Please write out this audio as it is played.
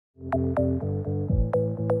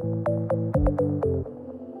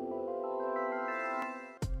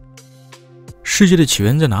世界的起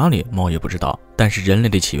源在哪里？猫也不知道，但是人类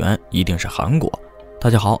的起源一定是韩国。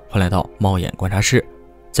大家好，欢迎来到猫眼观察室，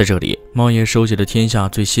在这里，猫爷收集了天下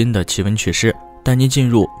最新的奇闻趣事，带您进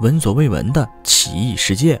入闻所未闻的奇异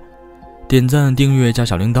世界。点赞、订阅加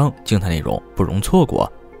小铃铛，精彩内容不容错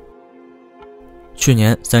过。去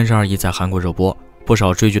年32亿在韩国热播，不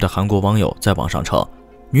少追剧的韩国网友在网上称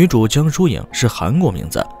女主江疏影是韩国名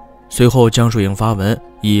字。随后江疏影发文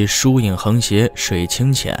以疏影横斜水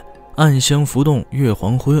清浅，暗香浮动月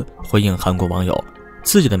黄昏回应韩国网友，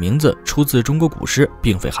自己的名字出自中国古诗，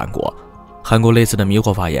并非韩国。韩国类似的迷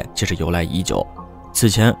惑发言其实由来已久。此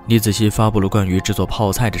前李子柒发布了关于制作泡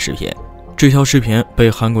菜的视频，这条视频被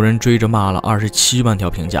韩国人追着骂了27万条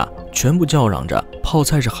评价，全部叫嚷着泡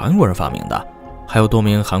菜是韩国人发明的。还有多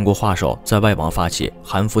名韩国画手在外网发起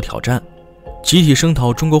韩服挑战，集体声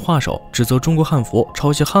讨中国画手，指责中国汉服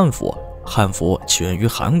抄袭汉服，汉服起源于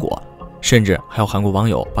韩国。甚至还有韩国网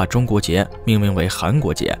友把中国节命名为韩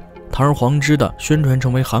国节，堂而皇之的宣传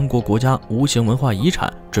成为韩国国家无形文化遗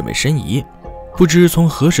产，准备申遗。不知从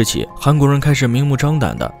何时起，韩国人开始明目张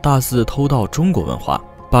胆的大肆偷盗中国文化，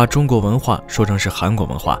把中国文化说成是韩国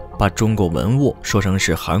文化，把中国文物说成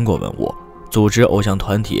是韩国文物，组织偶像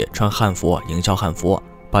团体穿汉服营销汉服，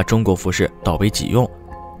把中国服饰盗为己用。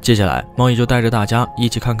接下来猫也就带着大家一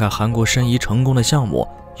起看看韩国申遗成功的项目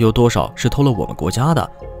有多少是偷了我们国家的，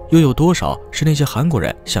又有多少是那些韩国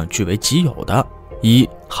人想据为己有的。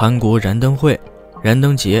韩国燃灯会。燃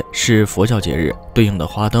灯节是佛教节日，对应的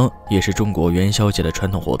花灯也是中国元宵节的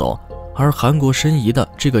传统活动。而韩国申遗的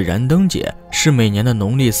这个燃灯节是每年的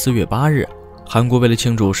农历4月8日，韩国为了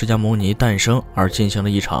庆祝释迦牟尼诞生而进行了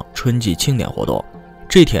一场春季庆典活动。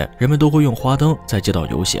这天人们都会用花灯在街道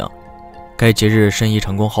游行。该节日申遗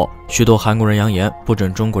成功后，许多韩国人扬言不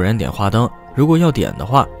准中国人点花灯，如果要点的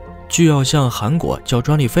话就要向韩国交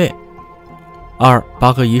专利费。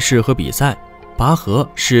拔河仪式和比赛。拔河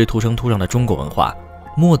是土生土长的中国文化，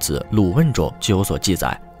墨子《鲁问》中就有所记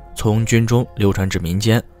载，从军中流传至民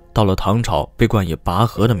间，到了唐朝被冠以拔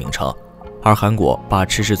河的名称。而韩国把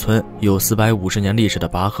池市村有450年历史的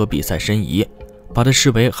拔河比赛申遗，把它视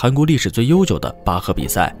为韩国历史最悠久的拔河比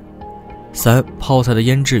赛。泡菜的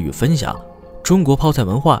腌制与分享。中国泡菜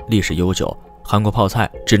文化历史悠久，韩国泡菜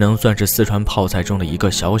只能算是四川泡菜中的一个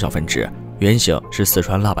小分支，原型是四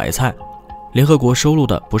川辣白菜。联合国收录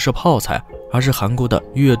的不是泡菜，而是韩国的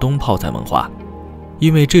越冬泡菜文化。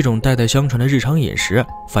因为这种代代相传的日常饮食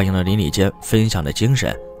反映了邻里间分享的精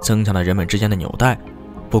神，增强了人们之间的纽带。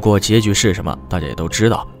不过结局是什么大家也都知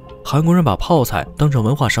道，韩国人把泡菜当成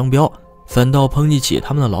文化商标，反倒抨击起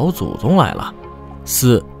他们的老祖宗来了。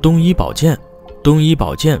东医保健。东医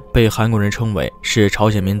保健被韩国人称为是朝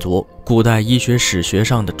鲜民族古代医学史学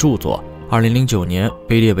上的著作，2009年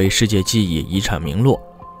被列为世界记忆遗产名录。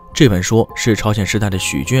这本书是朝鲜时代的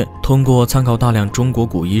许俊通过参考大量中国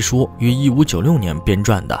古医书于1596年编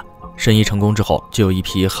撰的。申遗成功之后，就有一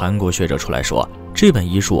批韩国学者出来说，这本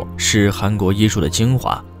医书是韩国医术的精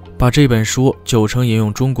华，把这本书9成引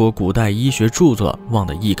用中国古代医学著作忘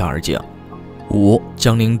得一干二净。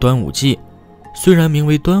江陵端午祭。虽然名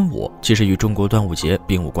为端午，其实与中国端午节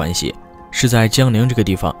并无关系，是在江陵这个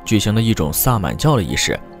地方举行的一种萨满教的仪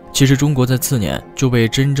式。其实中国在次年就为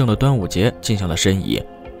真正的端午节进行了申遗，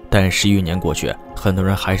但11余年过去，很多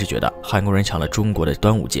人还是觉得韩国人抢了中国的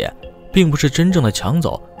端午节，并不是真正的抢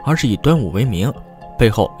走，而是以端午为名。背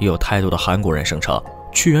后也有太多的韩国人声称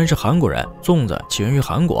屈原是韩国人，粽子起源于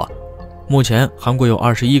韩国。目前韩国有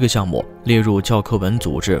21个项目列入教科文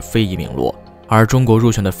组织非遗名录，而中国入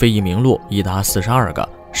选的非遗名录已达42个，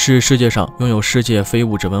是世界上拥有世界非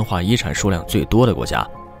物质文化遗产数量最多的国家。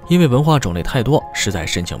因为文化种类太多，实在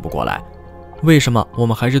申请不过来。为什么我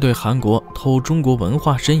们还是对韩国偷中国文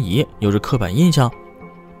化申遗有着刻板印象？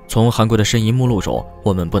从韩国的申遗目录中，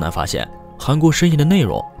我们不难发现，韩国申遗的内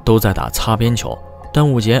容都在打擦边球。端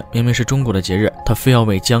午节明明是中国的节日，他非要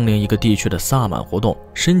为江陵一个地区的萨满活动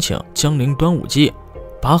申请江陵端午祭。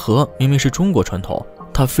拔河明明是中国传统，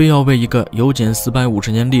他非要为一个有仅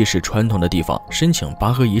450年历史传统的地方申请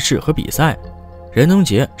拔河仪式和比赛。燃灯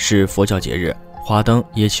节是佛教节日，花灯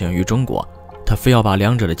也起源于中国，他非要把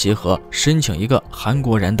两者的结合申请一个韩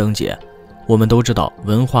国燃灯节。我们都知道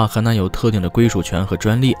文化很难有特定的归属权和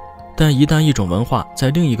专利，但一旦一种文化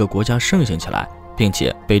在另一个国家盛行起来，并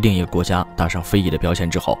且被另一个国家打上非遗的标签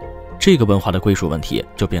之后，这个文化的归属问题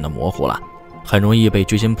就变得模糊了，很容易被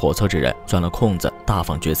居心叵测之人钻了空子大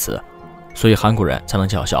放厥词。所以韩国人才能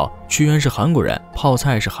叫嚣屈原是韩国人，泡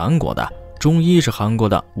菜是韩国的，中医是韩国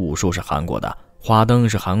的，武术是韩国的，花灯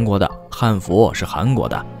是韩国的，汉服是韩国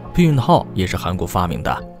的，避孕套也是韩国发明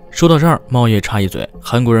的。说到这儿，猫也插一嘴，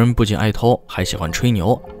韩国人不仅爱偷，还喜欢吹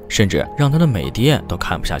牛，甚至让他的美谍都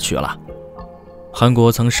看不下去了。韩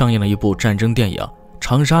国曾上映了一部战争电影《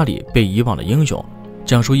长沙里被遗忘的英雄》，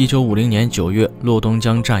讲述1950年9月洛东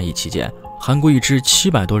江战役期间，韩国一支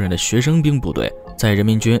700多人的学生兵部队在人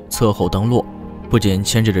民军侧后登陆，不仅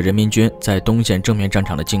牵制着人民军在东线正面战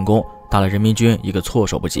场的进攻，打了人民军一个措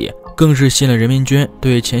手不及，更是吸引了人民军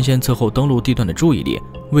对前线侧后登陆地段的注意力，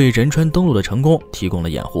为仁川登陆的成功提供了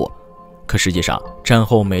掩护。可实际上，战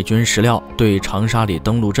后美军史料对长沙里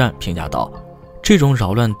登陆战评价道，这种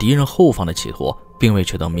扰乱敌人后方的企图并未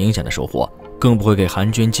取得明显的收获，更不会给韩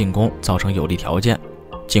军进攻造成有利条件。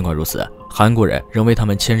尽管如此，韩国人仍为他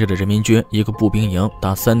们牵制的人民军一个步兵营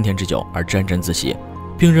达3天之久而沾沾自喜，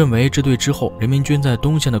并认为这对之后人民军在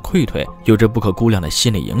东线的溃退有着不可估量的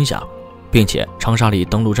心理影响，并且长沙里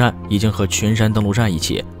登陆战已经和群山登陆战一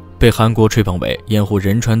起被韩国吹捧为掩护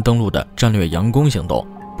仁川登陆的战略佯攻行动。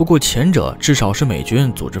不过前者至少是美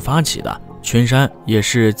军组织发起的，群山也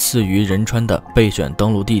是次于仁川的备选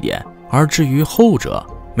登陆地点，而至于后者，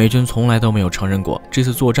美军从来都没有承认过这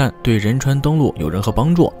次作战对仁川登陆有任何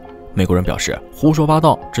帮助。美国人表示胡说八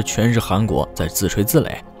道，这全是韩国在自吹自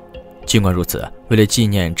擂。尽管如此，为了纪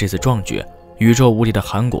念这次壮举，宇宙无敌的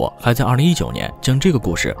韩国还在2019年将这个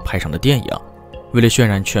故事拍成了电影。为了渲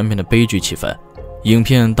染全片的悲剧气氛，影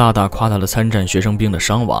片大大夸大了参战学生兵的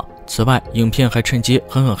伤亡。此外，影片还趁机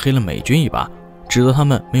狠狠黑了美军一把，指责他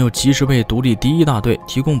们没有及时为独立第一大队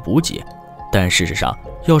提供补给。但事实上，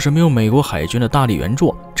要是没有美国海军的大力援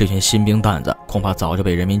助，这群新兵蛋子恐怕早就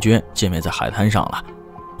被人民军歼灭在海滩上了。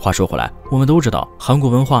话说回来，我们都知道韩国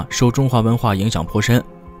文化受中华文化影响颇深，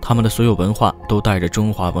他们的所有文化都带着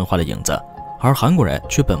中华文化的影子，而韩国人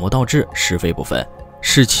却本末倒置，是非不分，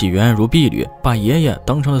视起源如婢女，把爷爷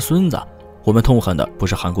当成了孙子。我们痛恨的不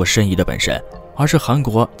是韩国申遗的本身，而是韩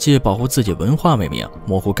国借保护自己文化为名，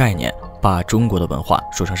模糊概念，把中国的文化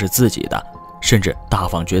说成是自己的，甚至大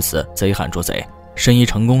放厥词，贼喊捉贼。申遗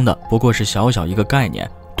成功的不过是小小一个概念，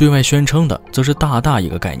对外宣称的则是大大一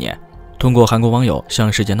个概念。通过韩国网友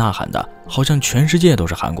向世界呐喊的，好像全世界都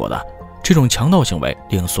是韩国的，这种强盗行为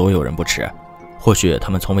令所有人不齿。或许他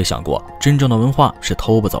们从未想过，真正的文化是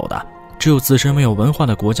偷不走的，只有自身没有文化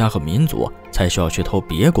的国家和民族才需要去偷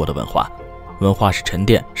别国的文化。文化是沉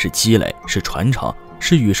淀，是积累，是传承，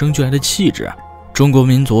是与生俱来的气质。中国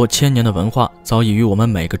民族1000年的文化早已与我们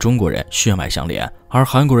每个中国人血脉相连，而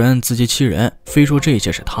韩国人自欺欺人，非说这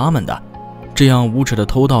些是他们的，这样无耻的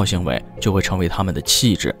偷盗行为就会成为他们的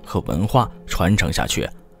气质和文化传承下去，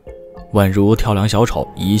宛如跳梁小丑，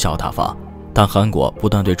贻笑大方。但韩国不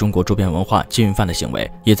断对中国周边文化进犯的行为，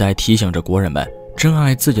也在提醒着国人们，珍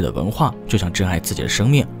爱自己的文化就像珍爱自己的生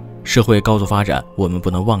命。社会高速发展，我们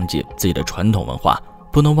不能忘记自己的传统文化，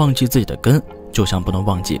不能忘记自己的根，就像不能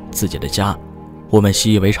忘记自己的家。我们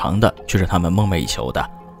习以为常的，却是他们梦寐以求的。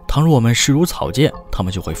倘若我们视如草芥，他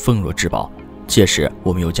们就会奉若至宝。届时，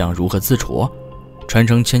我们又将如何自处？传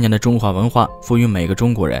承1000年的中华文化，赋予每个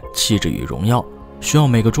中国人气质与荣耀，需要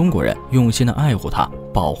每个中国人用心的爱护它、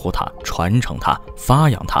保护它、传承它、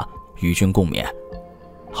发扬它，与君共勉。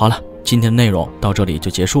好了，今天的内容到这里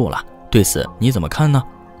就结束了。对此你怎么看呢？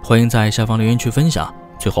欢迎在下方留言区分享。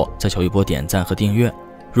最后再求一波点赞和订阅。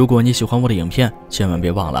如果你喜欢我的影片，千万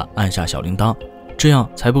别忘了按下小铃铛，这样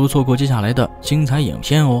才不会错过接下来的精彩影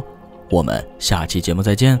片哦。我们下期节目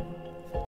再见。